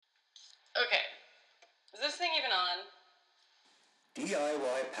Okay. Is this thing even on?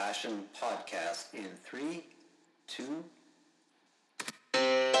 DIY Passion Podcast in 3, 2...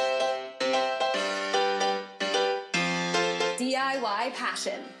 DIY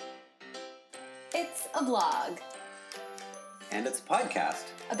Passion. It's a vlog. And it's a podcast.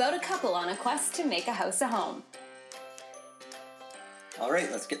 About a couple on a quest to make a house a home. All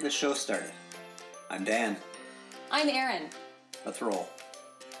right, let's get this show started. I'm Dan. I'm Erin. Let's roll.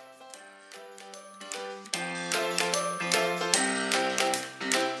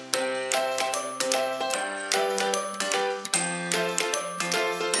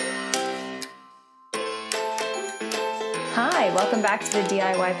 Hi, welcome back to the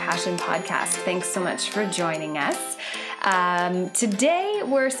DIY Passion Podcast. Thanks so much for joining us. Today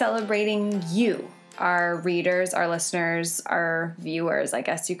we're celebrating you, our readers, our listeners, our viewers, I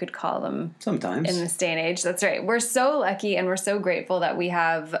guess you could call them. Sometimes. In this day and age. That's right. We're so lucky and we're so grateful that we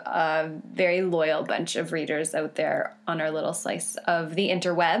have a very loyal bunch of readers out there on our little slice of the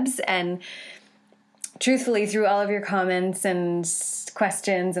interwebs. And truthfully, through all of your comments and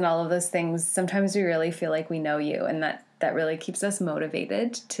questions and all of those things, sometimes we really feel like we know you, and that really keeps us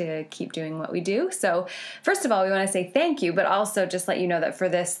motivated to keep doing what we do. So first of all, we want to say thank you, but also just let you know that for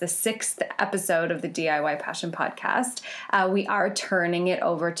this, the 6th episode of the DIY Passion Podcast, we are turning it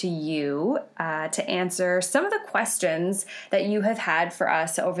over to you to answer some of the questions that you have had for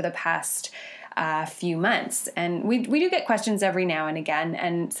us over the past few months. And we do get questions every now and again,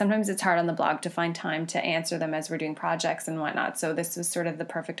 and sometimes it's hard on the blog to find time to answer them as we're doing projects and whatnot. So this was sort of the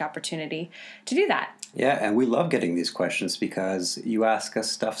perfect opportunity to do that. Yeah, and we love getting these questions because you ask us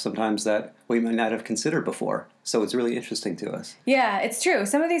stuff sometimes that we might not have considered before. So it's really interesting to us. Yeah, it's true.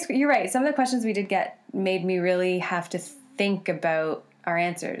 Some of these, you're right, some of the questions we did get made me really have to think about our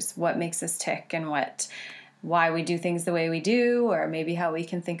answers, what makes us tick and why we do things the way we do, or maybe how we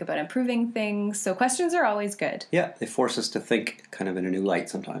can think about improving things. So questions are always good. Yeah, they force us to think kind of in a new light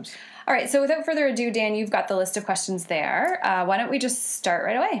sometimes. All right, so without further ado, Dan, you've got the list of questions there. Why don't we just start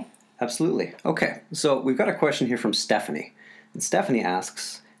right away? Absolutely. Okay, so we've got a question here from Stephanie. And Stephanie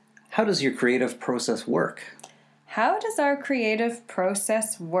asks, how does your creative process work? How does our creative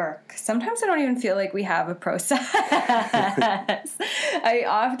process work? Sometimes I don't even feel like we have a process. I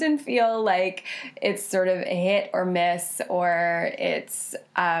often feel like it's sort of a hit or miss, or it's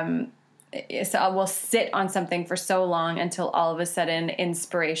so we'll sit on something for so long until all of a sudden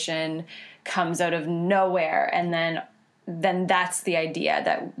inspiration comes out of nowhere, and then that's the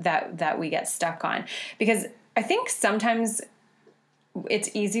idea that we get stuck on. Because I think sometimes it's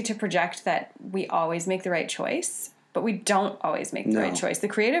easy to project that we always make the right choice, but we don't always make the right choice. The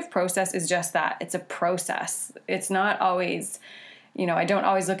creative process is just that. It's a process. It's not always, I don't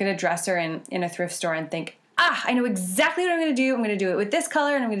always look at a dresser in a thrift store and think, I know exactly what I'm going to do. I'm going to do it with this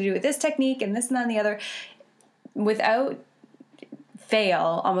color, and I'm going to do it with this technique, and this and that and the other. Without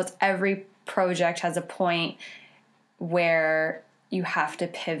fail, almost every project has a point where you have to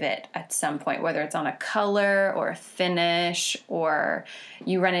pivot at some point, whether it's on a color or a finish, or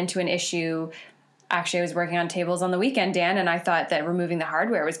you run into an issue. Actually, I was working on tables on the weekend, Dan, and I thought that removing the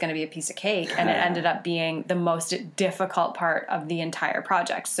hardware was going to be a piece of cake, and it ended up being the most difficult part of the entire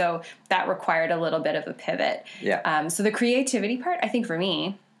project. So that required a little bit of a pivot. Yeah. So the creativity part, I think for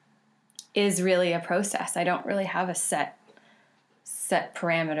me, is really a process. I don't really have a set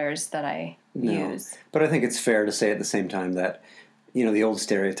parameters that I use. But I think it's fair to say at the same time that, the old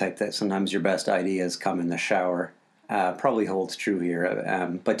stereotype that sometimes your best ideas come in the shower probably holds true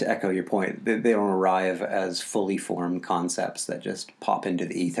here. But to echo your point, they don't arrive as fully formed concepts that just pop into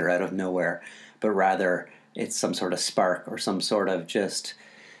the ether out of nowhere, but rather it's some sort of spark or some sort of just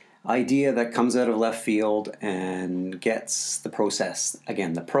idea that comes out of left field and gets the process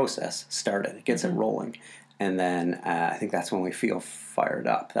started. It gets it rolling. And then I think that's when we feel fired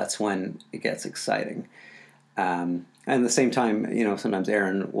up. That's when it gets exciting. And at the same time, sometimes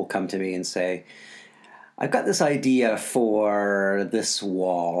Erin will come to me and say, I've got this idea for this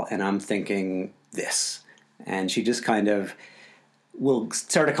wall, and I'm thinking this. And she just kind of will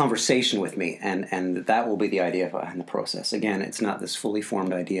start a conversation with me, and that will be the idea behind the process. Again, it's not this fully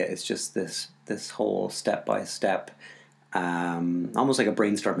formed idea. It's just this whole step-by-step, almost like a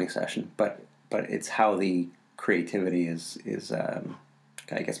brainstorming session, but it's how the creativity is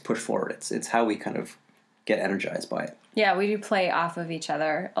I guess pushed forward. It's how we kind of get energized by it. Yeah, we do play off of each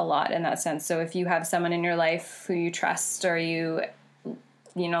other a lot in that sense. So if you have someone in your life who you trust, or you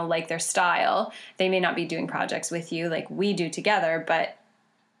like their style, they may not be doing projects with you like we do together, but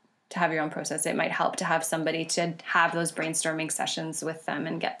to have your own process. It might help to have somebody to have those brainstorming sessions with them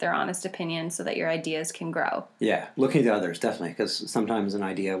and get their honest opinion so that your ideas can grow. Yeah, looking to others, definitely, because sometimes an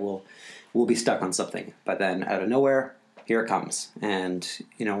idea will be stuck on something, but then out of nowhere, here it comes. And,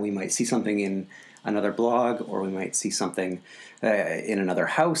 we might see something in another blog, or we might see something in another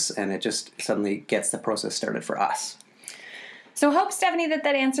house, and it just suddenly gets the process started for us. So hope, Stephanie, that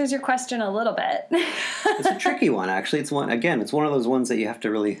answers your question a little bit. It's a tricky one, actually. It's one of those ones that you have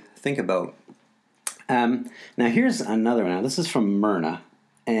to really think about. Now, here's another one. Now, this is from Myrna,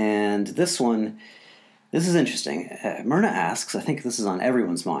 and this is interesting. Myrna asks, I think this is on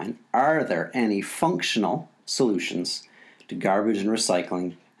everyone's mind, are there any functional solutions to garbage and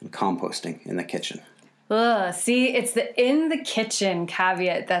recycling and composting in the kitchen? Ugh, see, it's the in the kitchen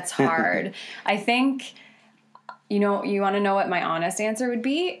caveat that's hard. I think, you want to know what my honest answer would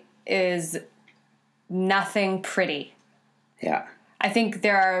be? Is nothing pretty. Yeah. I think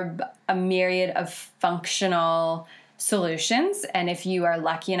there are a myriad of functional solutions, and if you are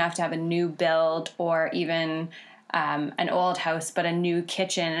lucky enough to have a new build or even an old house but a new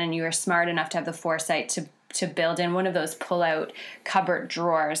kitchen, and you are smart enough to have the foresight to build in one of those pull-out cupboard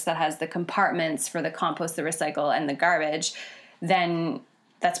drawers that has the compartments for the compost, the recycle, and the garbage, then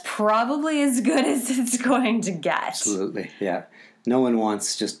that's probably as good as it's going to get. Absolutely, yeah. No one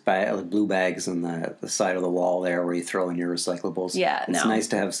wants just blue bags on the side of the wall there where you throw in your recyclables. Yeah, it's nice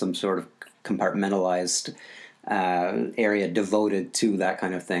to have some sort of compartmentalized area devoted to that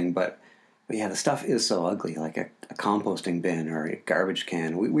kind of thing. But yeah, the stuff is so ugly, like a composting bin or a garbage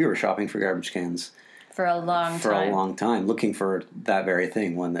can. We were shopping for garbage cans for a long time, looking for that very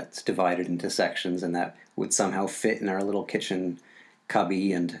thing, one that's divided into sections and that would somehow fit in our little kitchen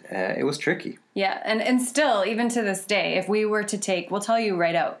cubby, and it was tricky. Yeah, and still, even to this day, if we were to we'll tell you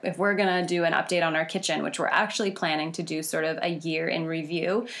right out, if we're going to do an update on our kitchen, which we're actually planning to do sort of a year in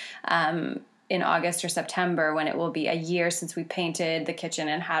review, in August or September, when it will be a year since we painted the kitchen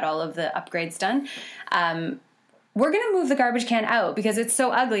and had all of the upgrades done, we're going to move the garbage can out because it's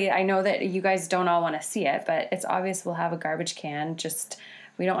so ugly. I know that you guys don't all want to see it, but it's obvious we'll have a garbage can. Just,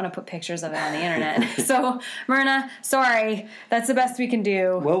 we don't want to put pictures of it on the internet. So, Myrna, sorry. That's the best we can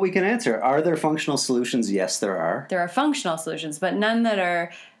do. Well, we can answer. Are there functional solutions? Yes, there are. There are functional solutions, but none that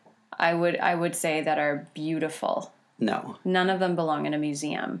are, I would say, that are beautiful. No. None of them belong in a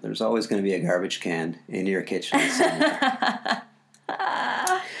museum. There's always going to be a garbage can in your kitchen somewhere.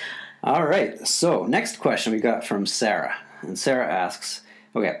 All right, so next question we got from Sarah. And Sarah asks,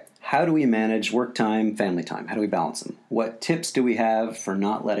 okay, how do we manage work time, family time? How do we balance them? What tips do we have for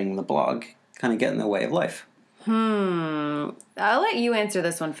not letting the blog kind of get in the way of life? I'll let you answer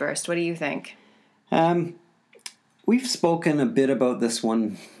this one first. What do you think? We've spoken a bit about this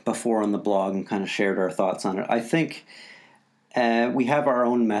one before on the blog and kind of shared our thoughts on it. I think we have our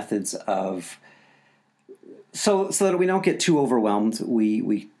own methods of... So that we don't get too overwhelmed,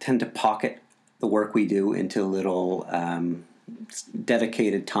 we tend to pocket the work we do into little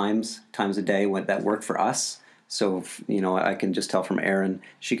dedicated times a day that work for us. So, I can just tell from Erin,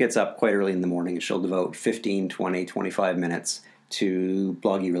 she gets up quite early in the morning and she'll devote 15, 20, 25 minutes to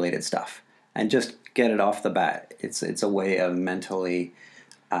bloggy related stuff and just get it off the bat. It's a way of mentally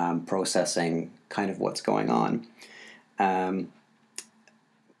processing kind of what's going on.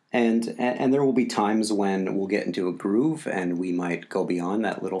 And there will be times when we'll get into a groove and we might go beyond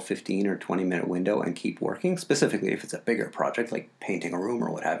that little 15 or 20 minute window and keep working. Specifically, if it's a bigger project like painting a room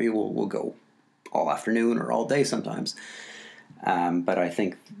or what have you, we'll go all afternoon or all day sometimes. But I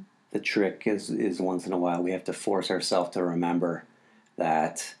think the trick is once in a while we have to force ourselves to remember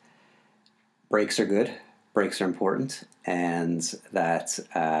that breaks are good, breaks are important, and that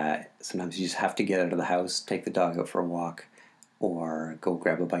sometimes you just have to get out of the house, take the dog out for a walk, or go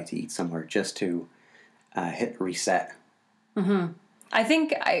grab a bite to eat somewhere just to hit reset. Mm-hmm. I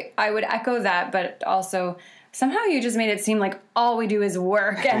think I would echo that, but also somehow you just made it seem like all we do is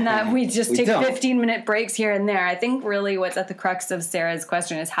work and that we just take 15-minute breaks here and there. I think really what's at the crux of Sarah's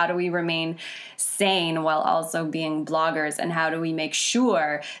question is how do we remain sane while also being bloggers, and how do we make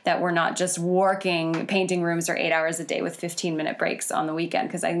sure that we're not just working, painting rooms for 8 hours a day with 15-minute breaks on the weekend?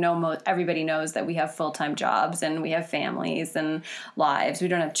 Because I know everybody knows that we have full-time jobs and we have families and lives. We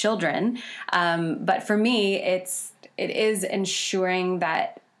don't have children. But for me, it is ensuring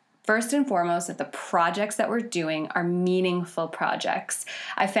that first and foremost, that the projects that we're doing are meaningful projects.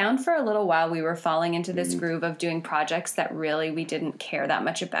 I found for a little while we were falling into this groove of doing projects that really we didn't care that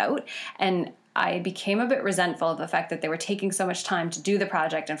much about. And I became a bit resentful of the fact that they were taking so much time to do the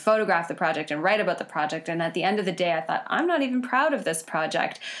project and photograph the project and write about the project. And at the end of the day, I thought, I'm not even proud of this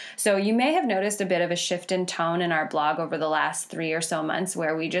project. So you may have noticed a bit of a shift in tone in our blog over the last 3 or so months,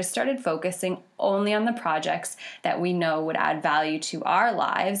 where we just started focusing only on the projects that we know would add value to our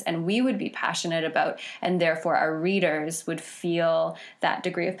lives and we would be passionate about, and therefore our readers would feel that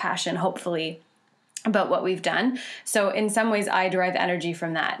degree of passion, hopefully, about what we've done. So in some ways I derive energy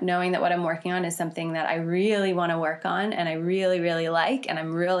from that, knowing that what I'm working on is something that I really want to work on and I really, really like and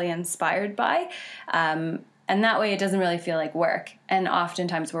I'm really inspired by. And that way it doesn't really feel like work. And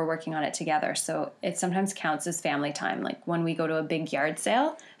oftentimes we're working on it together. So it sometimes counts as family time. Like when we go to a big yard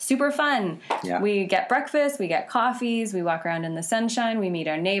sale, super fun. Yeah. We get breakfast, we get coffees, we walk around in the sunshine, we meet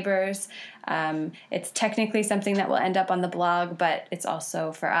our neighbors. It's technically something that will end up on the blog, but it's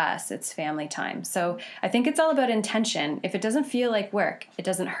also for us, it's family time. So I think it's all about intention. If it doesn't feel like work, it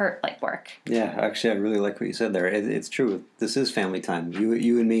doesn't hurt like work. Yeah, actually, I really like what you said there. It's true. This is family time.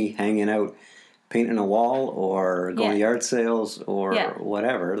 You and me hanging out, painting a wall or going to yard sales or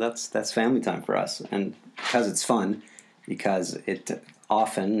whatever. That's family time for us. And because it's fun, because it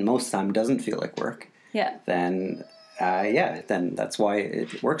often, most of the time, doesn't feel like work. Yeah. Then that's why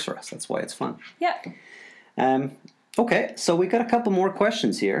it works for us. That's why it's fun. Yeah. Okay, so we got a couple more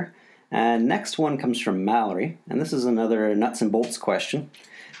questions here. Next one comes from Mallory, and this is another nuts and bolts question.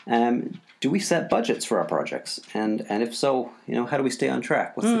 Do we set budgets for our projects? And if so, how do we stay on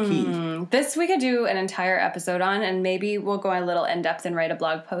track? What's the key? This we could do an entire episode on, and maybe we'll go a little in-depth and write a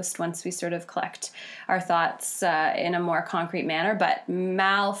blog post once we sort of collect our thoughts in a more concrete manner. But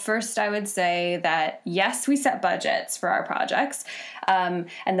Mal, first I would say that yes, we set budgets for our projects. And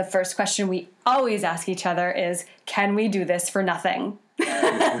the first question we always ask each other is, can we do this for nothing?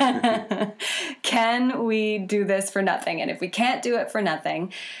 Can we do this for nothing? And if we can't do it for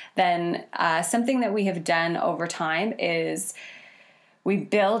nothing, then something that we have done over time is we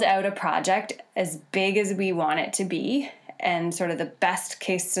build out a project as big as we want it to be and sort of the best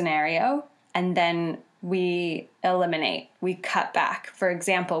case scenario, and then we eliminate, we cut back. For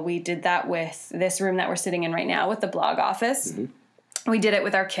example, we did that with this room that we're sitting in right now with the blog office. Mm-hmm. We did it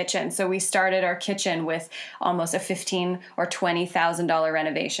with our kitchen. So we started our kitchen with almost a $15,000 or $20,000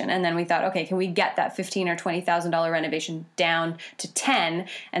 renovation. And then we thought, okay, can we get that $15,000 or $20,000 renovation down to 10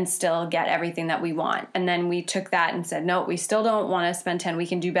 and still get everything that we want? And then we took that and said, no, we still don't want to spend 10. We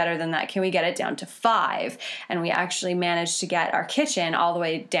can do better than that. Can we get it down to 5? And we actually managed to get our kitchen all the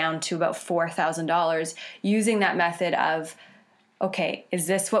way down to about $4,000 using that method of, okay, is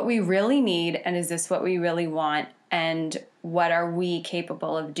this what we really need? And is this what we really want? And what are we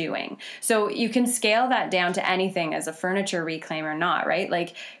capable of doing? So you can scale that down to anything as a furniture reclaim or not, right?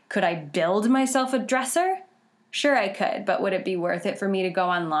 Like, could I build myself a dresser? Sure, I could, but would it be worth it for me to go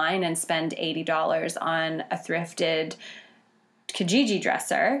online and spend $80 on a thrifted Kijiji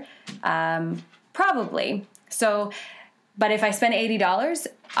dresser? Probably. So, but if I spend $80,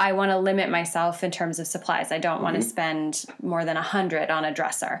 I want to limit myself in terms of supplies. I don't want to spend more than $100 on a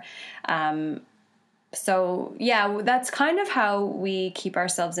dresser. So, yeah, that's kind of how we keep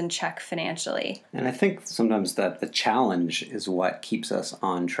ourselves in check financially. And I think sometimes that the challenge is what keeps us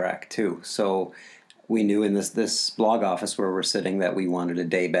on track, too. So we knew in this blog office where we're sitting that we wanted a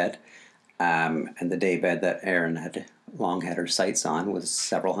day bed. And the day bed that Erin had long had her sights on was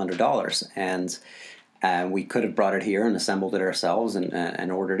several $100s. And we could have brought it here and assembled it ourselves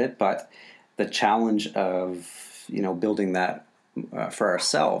and ordered it. But the challenge of, building that for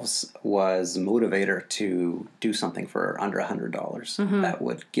ourselves was a motivator to do something for under $100 that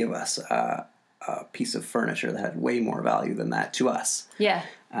would give us a piece of furniture that had way more value than that to us. Yeah.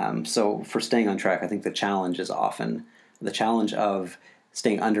 So for staying on track, I think the challenge is often the challenge of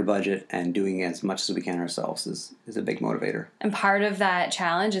staying under budget and doing as much as we can ourselves is a big motivator. And part of that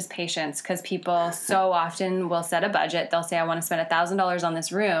challenge is patience, because people so often will set a budget. They'll say, I want to spend $1,000 on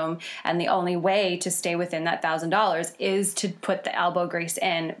this room, and the only way to stay within that $1,000 is to put the elbow grease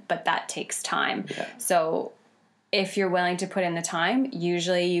in, but that takes time. Yeah. So if you're willing to put in the time,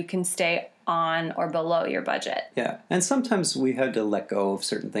 usually you can stay on or below your budget. Yeah, and sometimes we had to let go of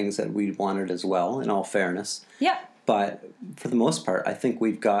certain things that we wanted as well, in all fairness. Yeah. But for the most part, I think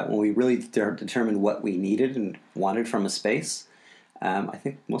we've got, when we really determined what we needed and wanted from a space, I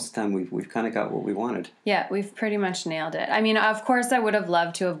think most of the time we've kind of got what we wanted. Yeah, we've pretty much nailed it. I mean, of course, I would have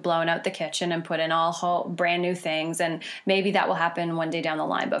loved to have blown out the kitchen and put in all whole brand new things, and maybe that will happen one day down the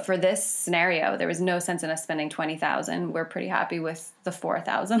line. But for this scenario, there was no sense in us spending $20,000. We're pretty happy with the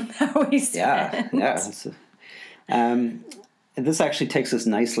 $4,000 that we spent. Yeah. And this actually takes us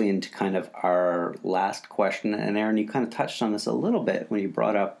nicely into kind of our last question. And Aaron, you kind of touched on this a little bit when you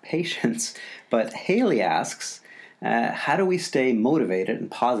brought up patience. But Haley asks, how do we stay motivated and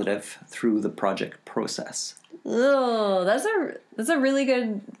positive through the project process? Oh, that's a really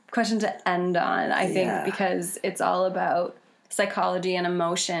good question to end on, I think, because it's all about psychology and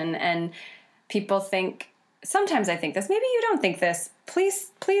emotion. And people think, sometimes I think this, maybe you don't think this.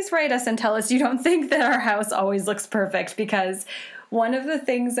 Please write us and tell us you don't think that our house always looks perfect, because one of the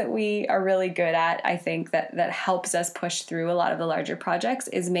things that we are really good at, I think, that helps us push through a lot of the larger projects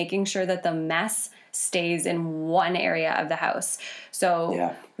is making sure that the mess stays in one area of the house.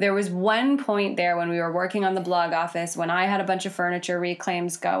 So there was one point there when we were working on the blog office, when I had a bunch of furniture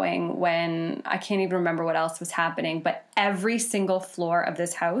reclaims going, when I can't even remember what else was happening, but every single floor of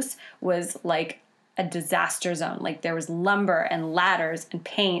this house was like a disaster zone. Like there was lumber and ladders and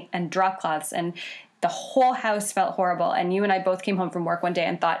paint and drop cloths, and the whole house felt horrible. And you and I both came home from work one day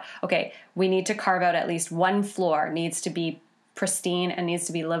and thought, okay, we need to carve out at least one floor, needs to be pristine and needs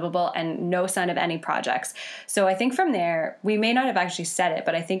to be livable, and no sign of any projects. So I think from there, we may not have actually said it,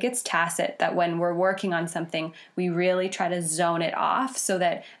 but I think it's tacit that when we're working on something, we really try to zone it off so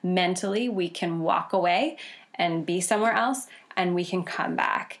that mentally we can walk away and be somewhere else and we can come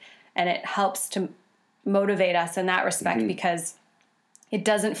back. And it helps to motivate us in that respect because it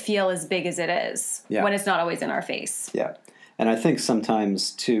doesn't feel as big as it is when it's not always in our face. Yeah. And I think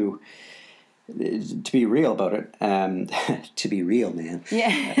sometimes to be real about it, to be real, man.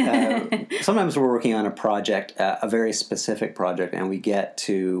 Yeah. Sometimes we're working on a project, a very specific project, and we get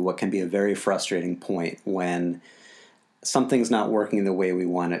to what can be a very frustrating point when something's not working the way we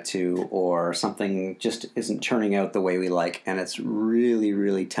want it to, or something just isn't turning out the way we like, and it's really,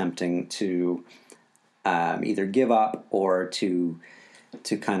 really tempting to either give up or to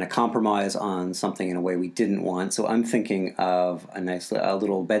kind of compromise on something in a way we didn't want. So I'm thinking of a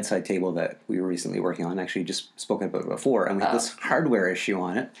little bedside table that we were recently working on, actually just spoken about before, and we had this hardware issue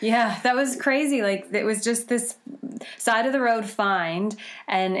on it. Yeah, that was crazy. Like, it was just this side of the road find,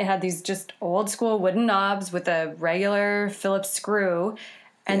 and it had these just old school wooden knobs with a regular Phillips screw,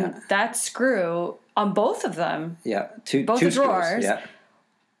 and that screw on both of them, two the drawers, screws,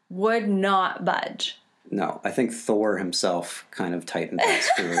 would not budge. No, I think Thor himself kind of tightened that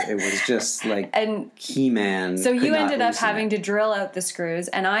screw. It was just like He-Man. So you ended up having to drill out the screws,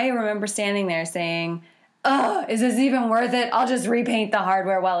 and I remember standing there saying, "Oh, is this even worth it? I'll just repaint the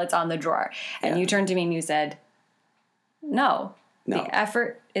hardware while it's on the drawer." And you turned to me and you said, No, the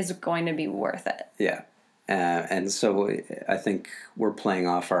effort is going to be worth it. Yeah. And so I think we're playing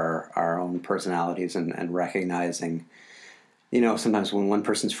off our own personalities and recognizing, sometimes when one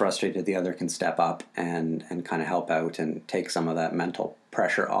person's frustrated, the other can step up and kind of help out and take some of that mental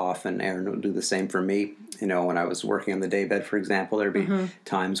pressure off. And Aaron will do the same for me. When I was working on the daybed, for example, there'd be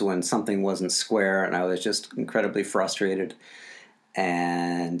times when something wasn't square and I was just incredibly frustrated.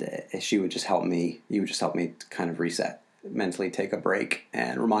 And she would just help me. You would just help me kind of reset, mentally take a break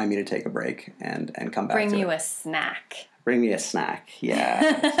and remind me to take a break and come back to it. Bring you a snack. Bring me a snack,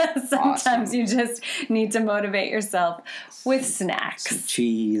 yeah. Sometimes you just need to motivate yourself with snacks. Some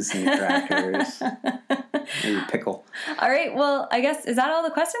cheese and crackers. Maybe pickle. All right, well, I guess, is that all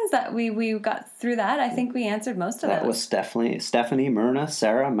the questions that we got through that? I think we answered most of them. That was Stephanie, Myrna,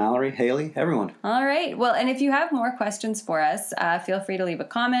 Sarah, Mallory, Haley, everyone. All right, well, and if you have more questions for us, feel free to leave a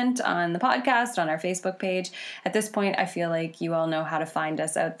comment on the podcast, on our Facebook page. At this point, I feel like you all know how to find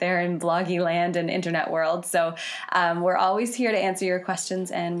us out there in bloggy land and internet world, so we're always here to answer your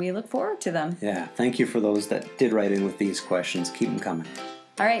questions, and we look forward to them. Yeah, thank you for those that did write in with these questions. Keep them coming.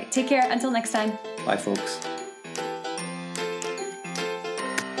 All right, take care. Until next time. Bye, folks.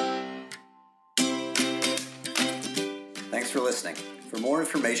 Thanks for listening. For more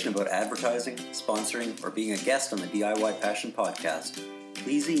information about advertising, sponsoring, or being a guest on the DIY Passion podcast,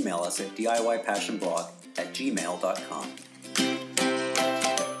 please email us at DIYPassionblog@gmail.com.